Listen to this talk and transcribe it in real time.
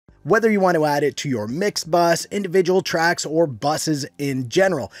Whether you want to add it to your mix bus, individual tracks, or buses in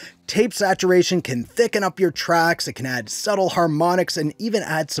general, tape saturation can thicken up your tracks, it can add subtle harmonics, and even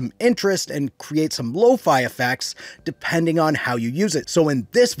add some interest and create some lo-fi effects depending on how you use it. So in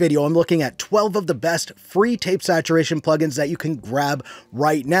this video, I'm looking at 12 of the best free tape saturation plugins that you can grab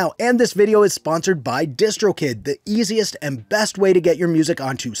right now. And this video is sponsored by DistroKid, the easiest and best way to get your music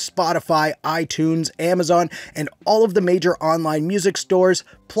onto Spotify, iTunes, Amazon, and all of the major online music stores.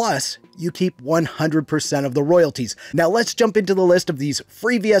 Plus, you keep 100% of the royalties. Now let's jump into the list of these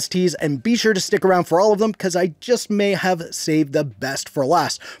free VSTs, and be sure to stick around for all of them because I just may have saved the best for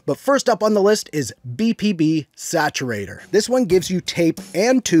last. But first up on the list is BPB Saturator. This one gives you tape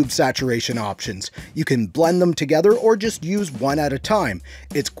and tube saturation options. You can blend them together or just use one at a time.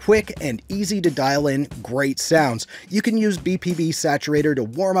 It's quick and easy to dial in great sounds. You can use BPB Saturator to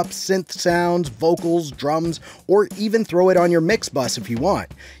warm up synth sounds, vocals, drums, or even throw it on your mix bus if you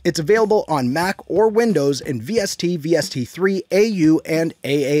want. It's available on Mac or Windows in VST, VST3, AU, and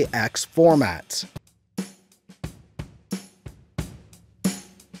AAX formats.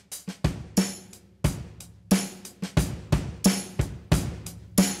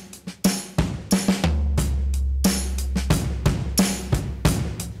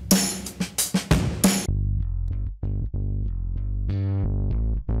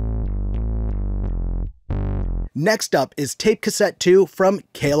 Next up is Tape Cassette 2 from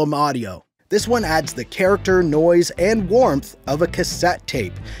Caelum Audio. This one adds the character, noise, and warmth of a cassette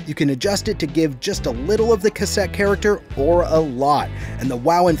tape. You can adjust it to give just a little of the cassette character or a lot, and the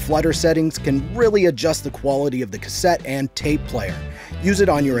wow and flutter settings can really adjust the quality of the cassette and tape player. Use it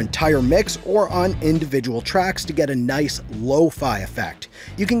on your entire mix or on individual tracks to get a nice lo-fi effect.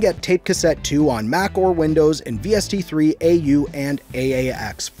 You can get Tape Cassette 2 on Mac or Windows in VST3, AU, and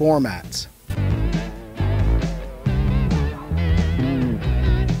AAX formats.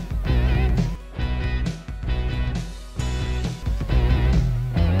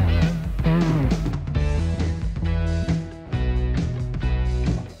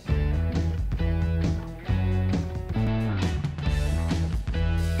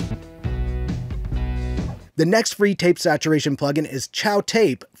 The next free tape saturation plugin is Chow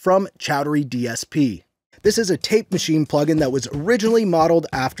Tape from Chowdhury DSP. This is a tape machine plugin that was originally modeled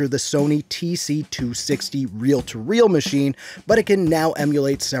after the Sony TC260 reel-to-reel machine, but it can now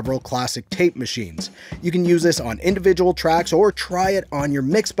emulate several classic tape machines. You can use this on individual tracks or try it on your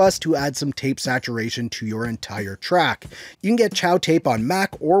mix bus to add some tape saturation to your entire track. You can get Chow Tape on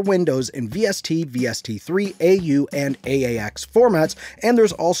Mac or Windows in VST, VST3, AU, and AAX formats, and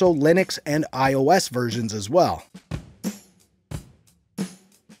there's also Linux and iOS versions as well.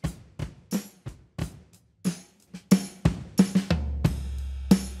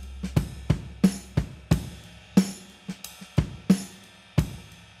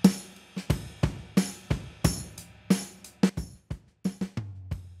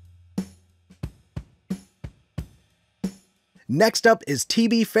 Next up is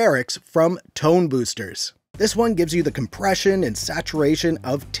TB Ferox from Toneboosters. This one gives you the compression and saturation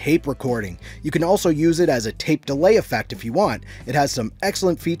of tape recording. You can also use it as a tape delay effect if you want. It has some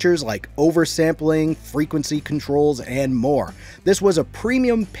excellent features like oversampling, frequency controls, and more. This was a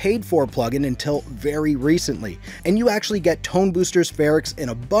premium paid-for plugin until very recently, and you actually get Toneboosters Ferox in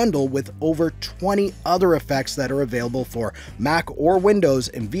a bundle with over 20 other effects that are available for Mac or Windows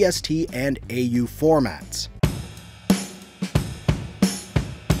in VST and AU formats.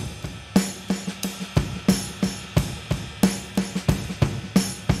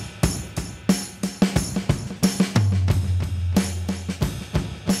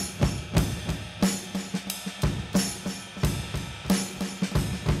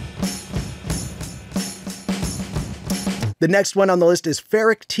 The next one on the list is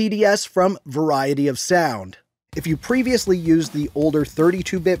Ferric TDS from Variety of Sound. If you previously used the older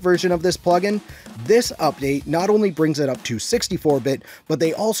 32-bit version of this plugin, this update not only brings it up to 64-bit, but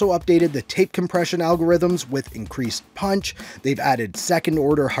they also updated the tape compression algorithms with increased punch, they've added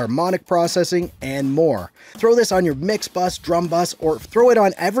second-order harmonic processing, and more. Throw this on your mix bus, drum bus, or throw it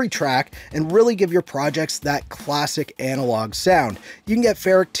on every track and really give your projects that classic analog sound. You can get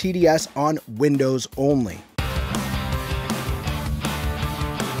Ferric TDS on Windows only.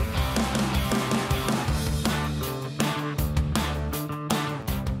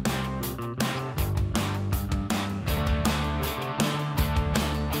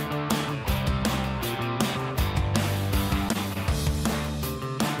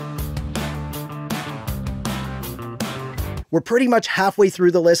 We're pretty much halfway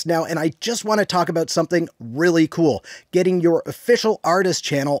through the list now, and I just want to talk about something really cool: getting your official artist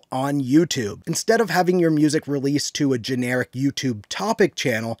channel on YouTube. Instead of having your music released to a generic YouTube topic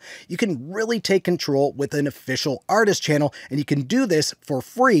channel, you can really take control with an official artist channel, and you can do this for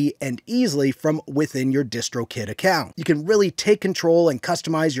free and easily from within your DistroKid account. You can really take control and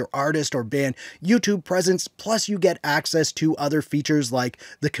customize your artist or band YouTube presence, plus you get access to other features like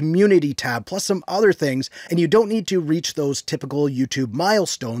the community tab, plus some other things, and you don't need to reach those typical YouTube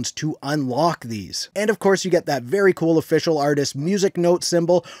milestones to unlock these. And of course, you get that very cool official artist music note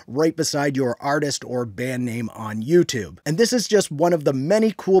symbol right beside your artist or band name on YouTube. And this is just one of the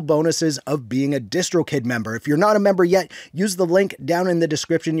many cool bonuses of being a DistroKid member. If you're not a member yet, use the link down in the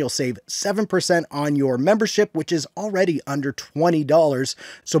description. You'll save 7% on your membership, which is already under $20.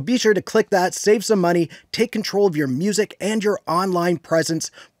 So be sure to click that, save some money, take control of your music and your online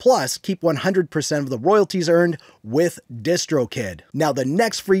presence, plus keep 100% of the royalties earned with DistroKid. Now, the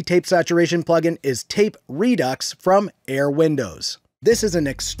next free tape saturation plugin is Tape Redux from Airwindows. This is an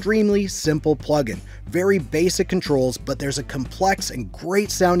extremely simple plugin, very basic controls, but there's a complex and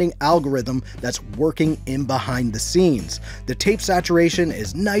great sounding algorithm that's working in behind the scenes. The tape saturation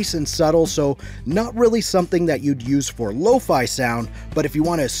is nice and subtle, so not really something that you'd use for lo-fi sound, but if you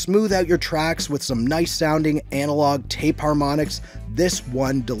want to smooth out your tracks with some nice sounding analog tape harmonics, this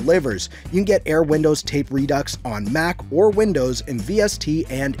one delivers. You can get Airwindows Tape Redux on Mac or Windows in VST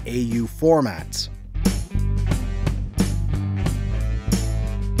and AU formats.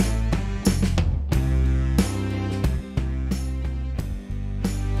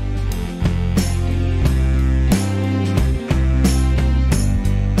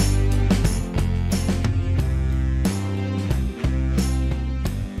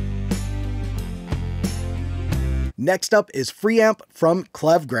 Next up is FreeAmp from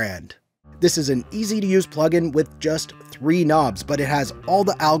Klevgrand. This is an easy to use plugin with just 3 knobs, but it has all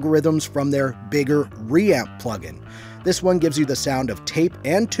the algorithms from their bigger ReAmp plugin. This one gives you the sound of tape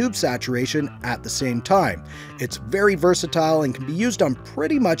and tube saturation at the same time. It's very versatile and can be used on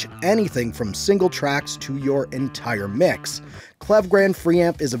pretty much anything from single tracks to your entire mix. Klevgrand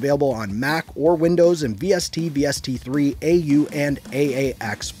FreeAmp is available on Mac or Windows in VST, VST3, AU, and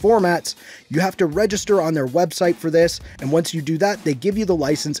AAX formats. You have to register on their website for this, and once you do that, they give you the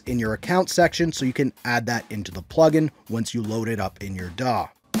license in your account section so you can add that into the plugin once you load it up in your DAW.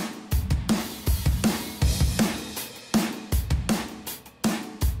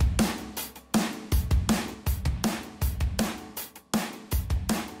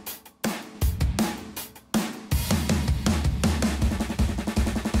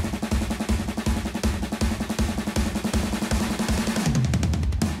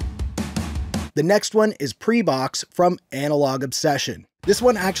 The next one is PreBox from Analog Obsession. This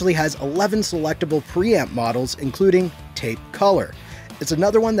one actually has 11 selectable preamp models, including tape color. It's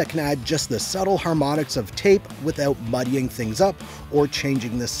another one that can add just the subtle harmonics of tape without muddying things up or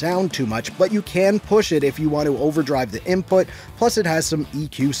changing the sound too much, but you can push it if you want to overdrive the input, plus it has some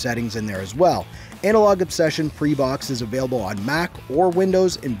EQ settings in there as well. Analog Obsession PreBox is available on Mac or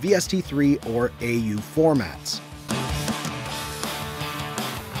Windows in VST3 or AU formats.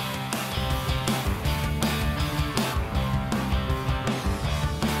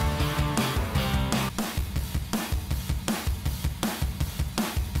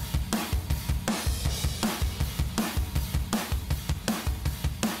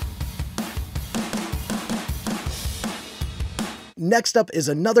 Next up is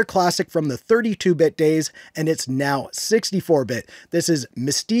another classic from the 32-bit days, and it's now 64-bit. This is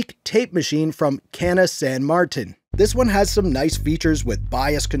Mystique Tape Machine from Cana San Martin. This one has some nice features with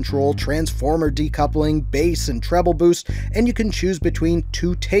bias control, transformer decoupling, bass and treble boost, and you can choose between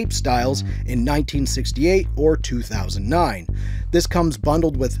 2 tape styles in 1968 or 2009. This comes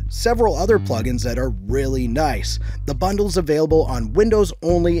bundled with several other plugins that are really nice. The bundle's available on Windows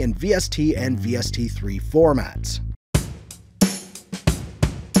only in VST and VST3 formats.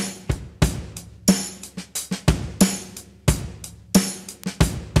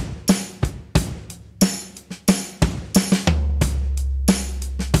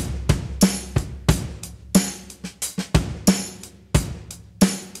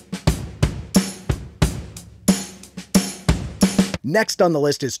 Next on the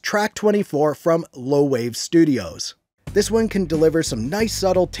list is Track 24 from Low Wave Studios. This one can deliver some nice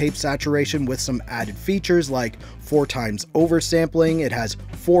subtle tape saturation with some added features like 4x oversampling. It has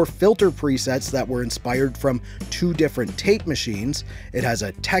 4 filter presets that were inspired from 2 different tape machines. It has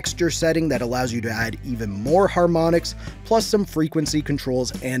a texture setting that allows you to add even more harmonics, plus some frequency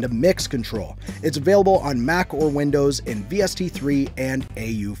controls and a mix control. It's available on Mac or Windows in VST3 and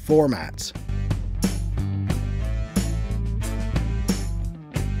AU formats.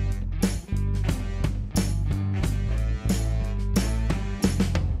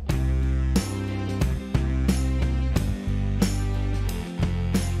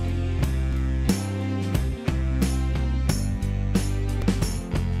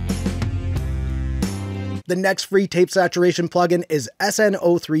 The next free tape saturation plugin is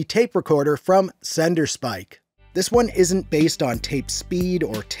SN03 Tape Recorder from SenderSpike. This one isn't based on tape speed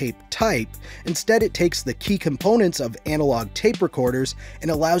or tape type. Instead, it takes the key components of analog tape recorders and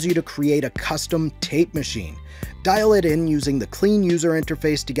allows you to create a custom tape machine. Dial it in using the clean user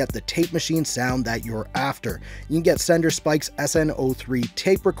interface to get the tape machine sound that you're after. You can get SenderSpike's SN03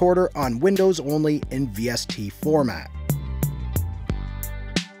 tape recorder on Windows only in VST format.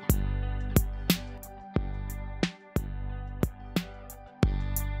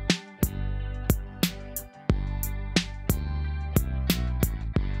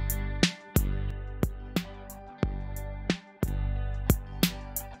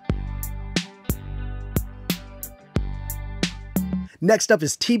 Next up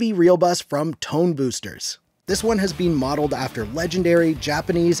is TB ReelBus from Toneboosters. This one has been modeled after legendary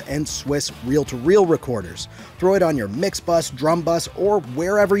Japanese and Swiss reel-to-reel recorders. Throw it on your mix bus, drum bus, or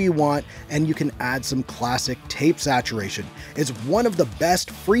wherever you want, and you can add some classic tape saturation. It's one of the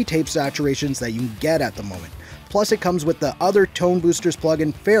best free tape saturations that you can get at the moment. Plus, it comes with the other Toneboosters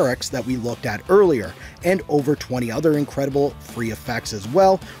plugin Ferric that we looked at earlier, and over 20 other incredible free effects as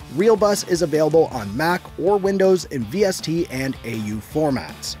well. ReelBus is available on Mac or Windows in VST and AU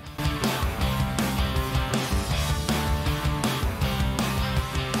formats.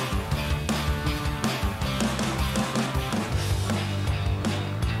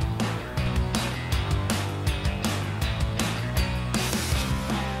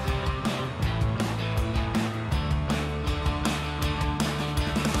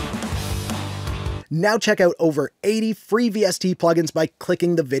 Now check out over 80 free VST plugins by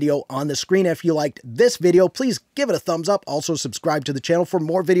clicking the video on the screen. If you liked this video, please give it a thumbs up. Also subscribe to the channel for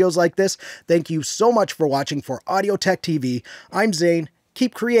more videos like this. Thank you so much for watching. For Audio Tech TV, I'm Zane.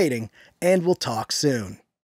 Keep creating, and we'll talk soon.